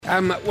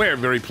We're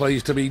very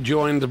pleased to be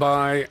joined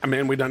by a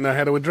man we don't know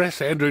how to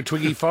address, Andrew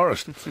Twiggy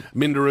Forrest,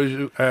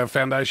 Minderoo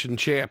Foundation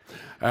Chair,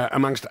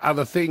 amongst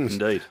other things.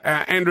 Indeed.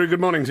 Andrew, good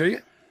morning to you.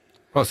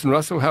 Ross and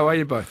Russell, how are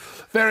you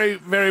both? Very,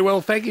 very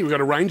well, thank you. We've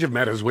got a range of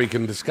matters we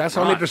can discuss.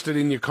 Right. I'm interested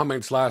in your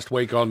comments last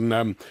week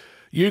on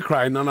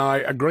Ukraine, and I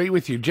agree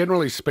with you.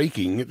 Generally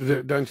speaking,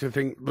 don't you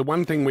think the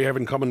one thing we have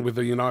in common with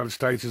the United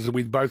States is that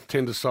we both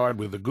tend to side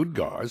with the good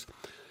guys?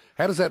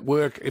 How does that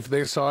work if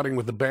they're siding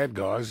with the bad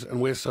guys and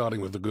we're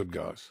siding with the good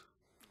guys?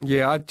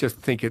 Yeah, I just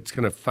think it's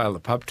going to fail the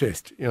pub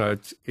test. You know,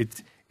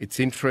 it's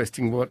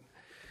interesting what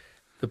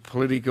the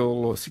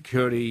political or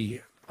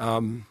security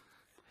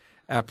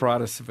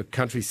apparatus of a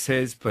country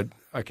says, but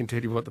I can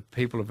tell you what the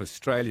people of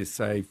Australia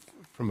say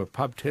from a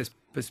pub test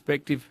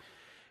perspective.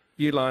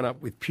 You line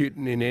up with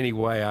Putin in any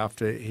way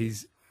after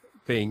he's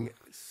being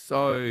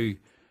so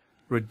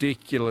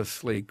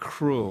ridiculously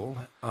cruel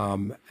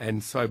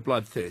and so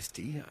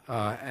bloodthirsty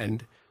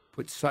and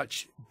put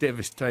such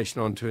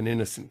devastation onto an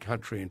innocent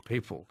country and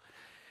people.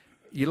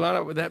 You line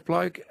up with that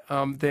bloke,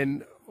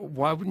 then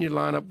why wouldn't you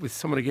line up with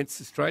someone against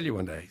Australia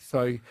one day?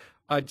 So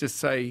I'd just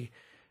say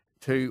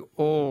to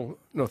all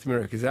North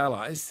America's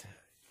allies,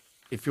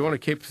 if you want to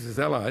keep us as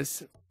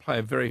allies, play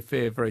a very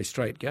fair, very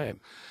straight game.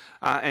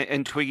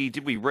 And Twiggy,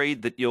 did we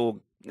read that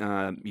you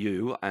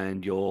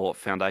and your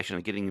foundation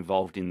are getting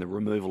involved in the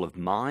removal of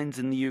mines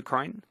in the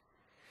Ukraine?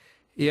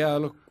 Yeah,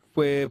 look,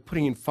 we're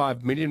putting in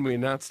 $5 million. We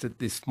announced it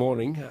this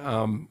morning.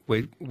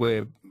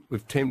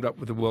 We've teamed up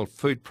with the World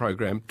Food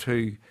Programme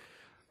to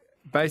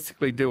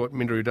basically do what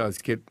Minderoo does: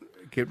 get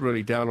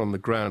really down on the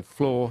ground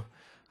floor.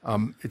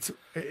 It's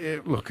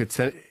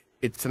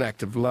an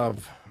act of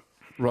love,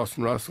 Ross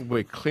and Russell.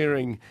 We're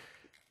clearing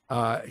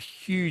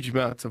huge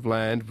amounts of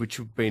land which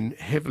have been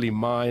heavily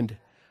mined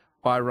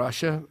by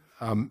Russia.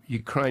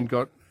 Ukraine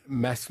got a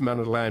massive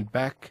amount of land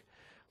back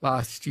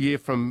last year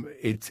from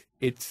its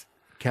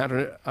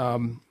counter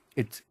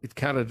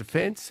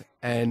defence,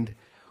 and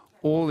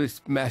all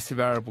this massive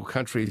arable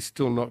country is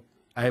still not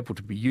able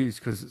to be used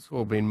because it's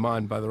all been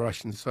mined by the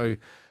Russians. So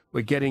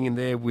we're getting in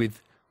there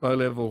with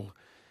low-level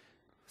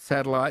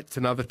satellites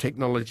and other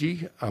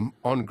technology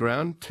on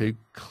ground to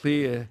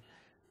clear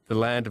the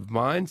land of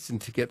mines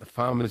and to get the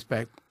farmers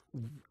back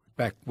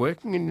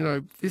working. And, you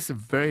know, this is a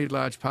very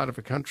large part of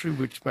a country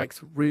which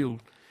makes a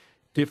real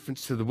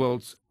difference to the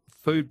world's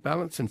food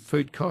balance and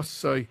food costs.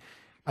 So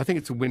I think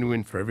it's a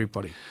win-win for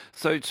everybody.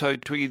 So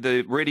Twiggy,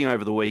 the reading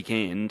over the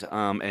weekend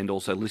and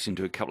also listening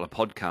to a couple of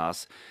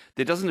podcasts,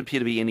 there doesn't appear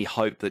to be any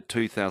hope that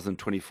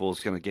 2024 is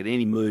going to get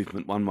any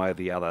movement one way or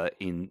the other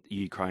in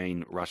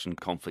Ukraine-Russian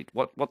conflict.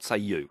 What say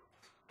you?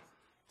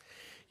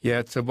 Yeah,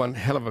 it's a one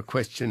hell of a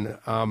question.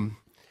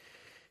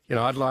 You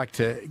know, I'd like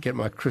to get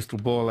my crystal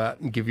ball out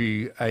and give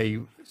you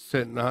a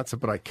certain answer,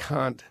 but I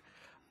can't.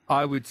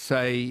 I would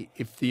say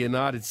if the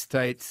United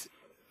States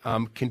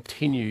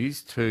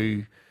continues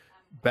to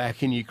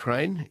back in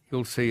Ukraine,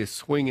 you'll see a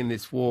swing in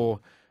this war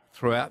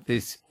throughout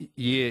this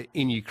year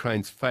in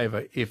Ukraine's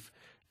favour. If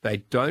they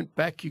don't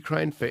back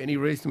Ukraine for any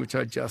reason, which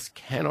I just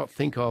cannot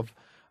think of,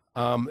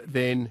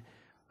 then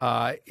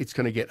it's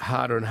going to get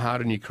harder and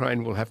harder, and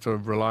Ukraine will have to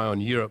rely on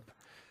Europe.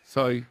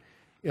 So, you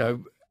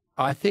know,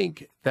 I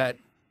think that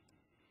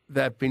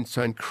they've been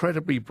so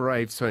incredibly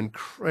brave, so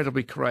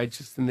incredibly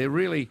courageous, and they're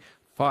really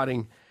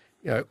fighting,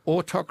 you know,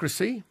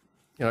 autocracy.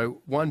 You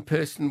know, one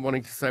person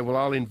wanting to say, well,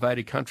 I'll invade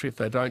a country if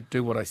they don't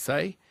do what I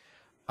say,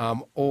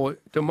 or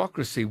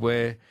democracy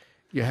where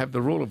you have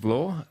the rule of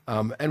law.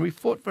 And we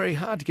fought very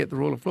hard to get the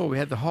rule of law. We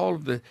had the whole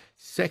of the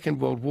Second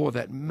World War,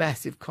 that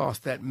massive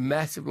cost, that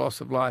massive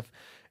loss of life,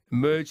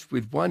 merged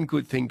with one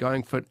good thing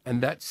going for it,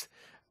 and that's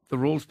the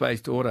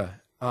rules-based order.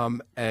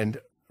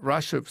 And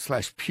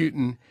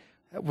Russia/Putin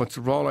wants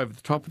to roll over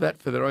the top of that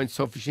for their own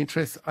selfish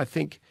interests. I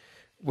think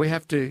we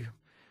have to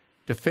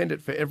defend it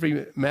for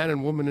every man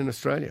and woman in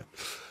Australia.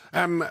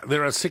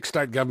 There are 6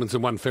 state governments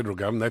and 1 federal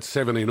government. That's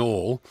 7 in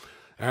all.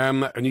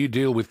 And you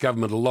deal with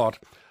government a lot.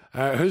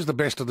 Who's the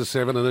best of the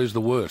 7 and who's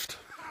the worst?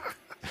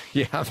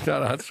 Yeah, I'm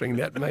not answering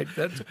that, mate.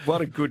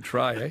 What a good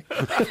try, eh?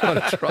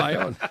 What a try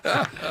on.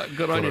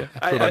 Good on you.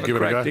 Give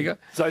it a go. Digger.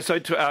 So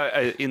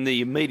in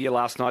the media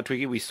last night,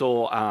 Twiggy, we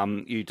saw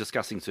you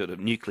discussing sort of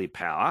nuclear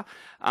power.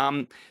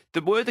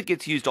 The word that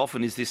gets used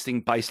often is this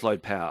thing,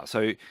 baseload power.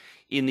 So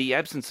in the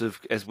absence of,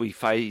 as we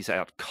phase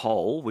out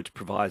coal, which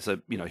provides a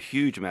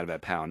huge amount of our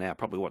power now,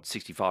 probably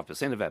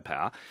 65% of our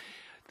power,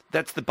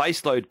 that's the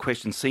baseload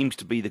question seems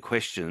to be the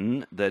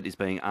question that is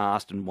being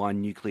asked and why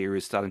nuclear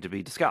is starting to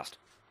be discussed.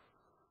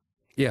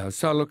 Yeah,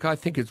 so look, I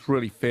think it's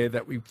really fair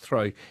that we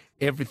throw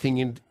everything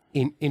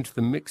into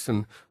the mix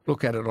and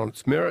look at it on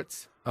its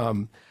merits.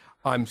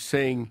 I'm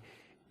seeing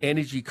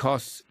energy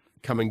costs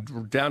coming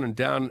down and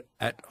down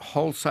at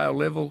wholesale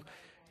level.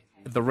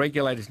 The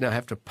regulators now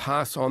have to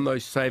pass on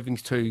those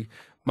savings to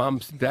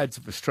mums and dads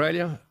of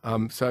Australia.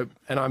 And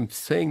I'm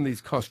seeing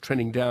these costs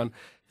trending down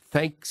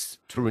thanks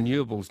to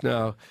renewables.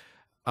 Now,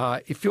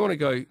 if you want to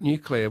go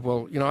nuclear,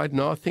 well, I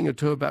know a thing or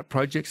two about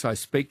projects. I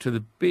speak to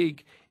the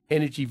big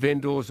energy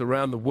vendors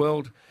around the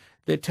world.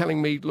 They're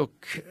telling me,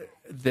 look,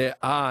 there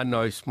are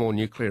no small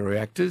nuclear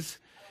reactors.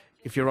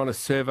 If you're on a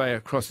survey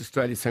across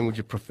Australia saying, would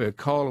you prefer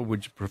coal or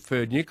would you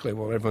prefer nuclear?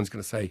 Well, everyone's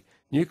going to say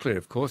nuclear,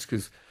 of course,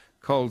 because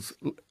coal's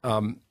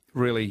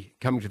really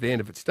coming to the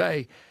end of its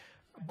day.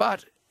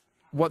 But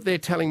what they're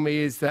telling me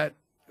is that,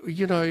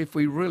 if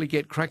we really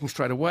get cracking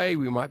straight away,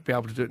 we might be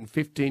able to do it in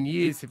 15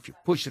 years. If you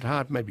push it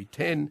hard, maybe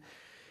 10.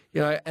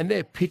 And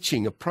they're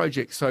pitching a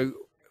project. So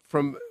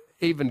from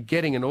even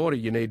getting an order,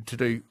 you need to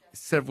do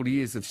several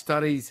years of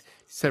studies,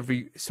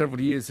 several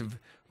years of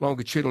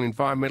longitudinal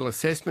environmental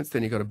assessments.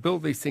 Then you've got to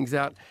build these things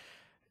out.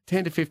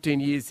 10 to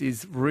 15 years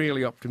is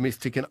really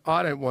optimistic, and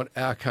I don't want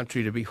our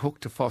country to be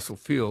hooked to fossil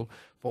fuel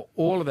for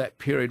all of that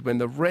period when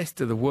the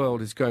rest of the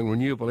world is going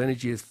renewable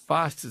energy as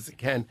fast as it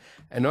can.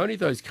 And only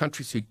those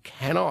countries who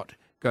cannot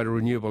go to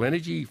renewable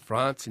energy,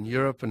 France and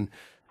Europe and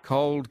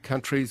cold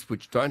countries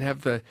which don't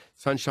have the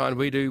sunshine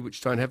we do,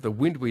 which don't have the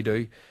wind we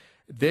do,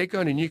 they're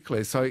going to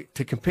nuclear. So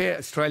to compare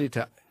Australia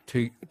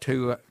to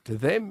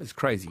them is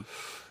crazy.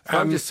 So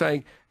I'm just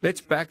saying,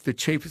 let's back the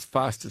cheapest,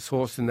 fastest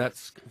horse, and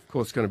that's, of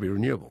course, going to be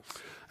renewables.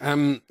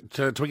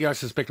 Twiggy, I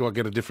suspect I'll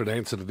get a different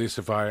answer to this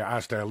if I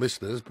asked our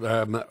listeners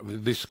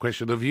this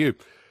question of you.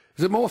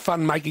 Is it more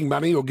fun making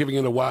money or giving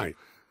it away?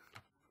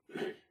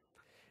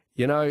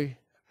 I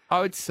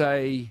would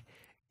say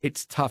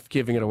it's tough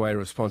giving it away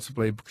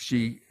responsibly because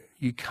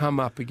you come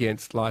up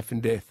against life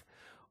and death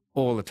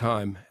all the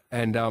time.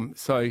 And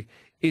so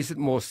is it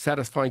more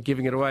satisfying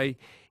giving it away?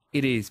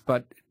 It is,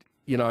 but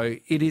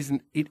it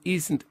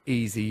isn't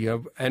easy.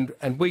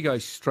 And we go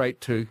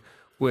straight to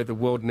where the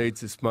world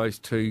needs us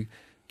most, to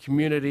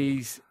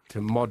communities,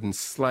 to modern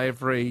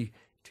slavery,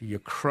 to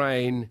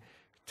Ukraine,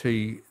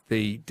 to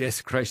the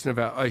desecration of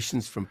our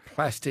oceans from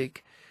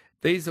plastic.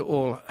 These are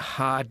all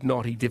hard,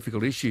 knotty,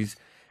 difficult issues.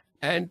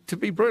 And to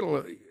be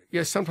brutal,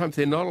 sometimes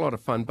they're not a lot of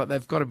fun, but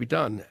they've got to be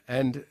done.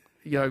 And,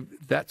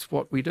 that's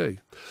what we do.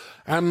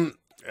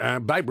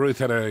 Babe Ruth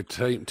had a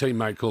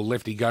teammate called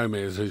Lefty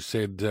Gomez who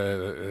said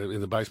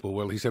in the baseball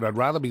world, he said, I'd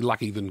rather be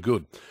lucky than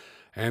good.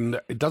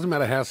 And it doesn't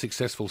matter how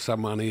successful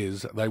someone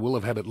is, they will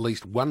have had at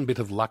least one bit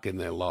of luck in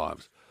their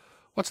lives.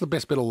 What's the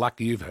best bit of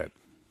luck you've had?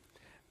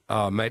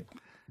 Mate,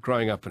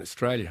 growing up in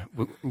Australia,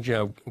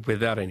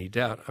 without any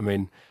doubt. I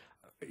mean,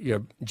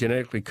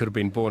 genetically could have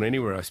been born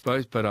anywhere, I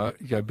suppose, but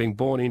being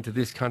born into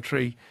this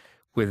country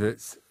with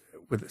its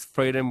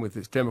freedom, with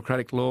its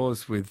democratic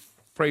laws, with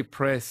free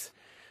press,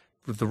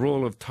 with the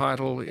rule of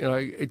title,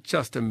 it's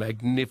just a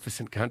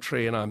magnificent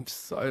country, and I'm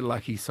so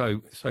lucky,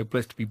 so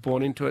blessed to be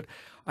born into it.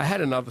 I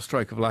had another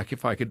stroke of luck,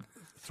 if I could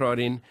throw it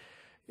in.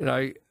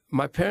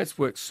 My parents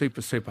worked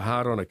super, super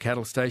hard on a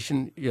cattle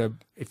station.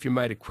 If you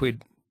made a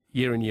quid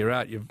year in, year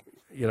out,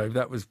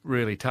 that was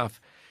really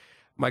tough.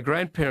 My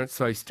grandparents,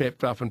 though,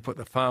 stepped up and put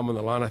the farm on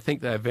the line. I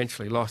think they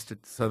eventually lost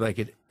it so they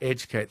could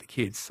educate the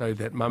kids, so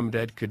that mum and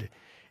dad could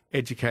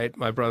educate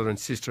my brother and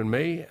sister and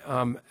me.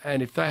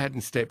 And if they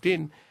hadn't stepped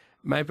in,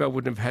 maybe I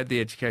wouldn't have had the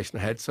education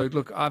I had. So,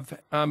 look,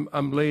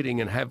 I'm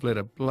leading and have led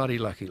a bloody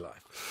lucky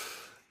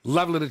life.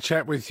 Lovely to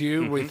chat with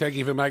you. We thank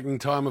you for making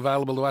time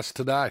available to us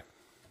today.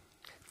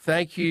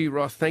 Thank you,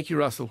 Ross. Thank you,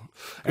 Russell.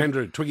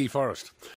 Andrew, Twiggy Forrest.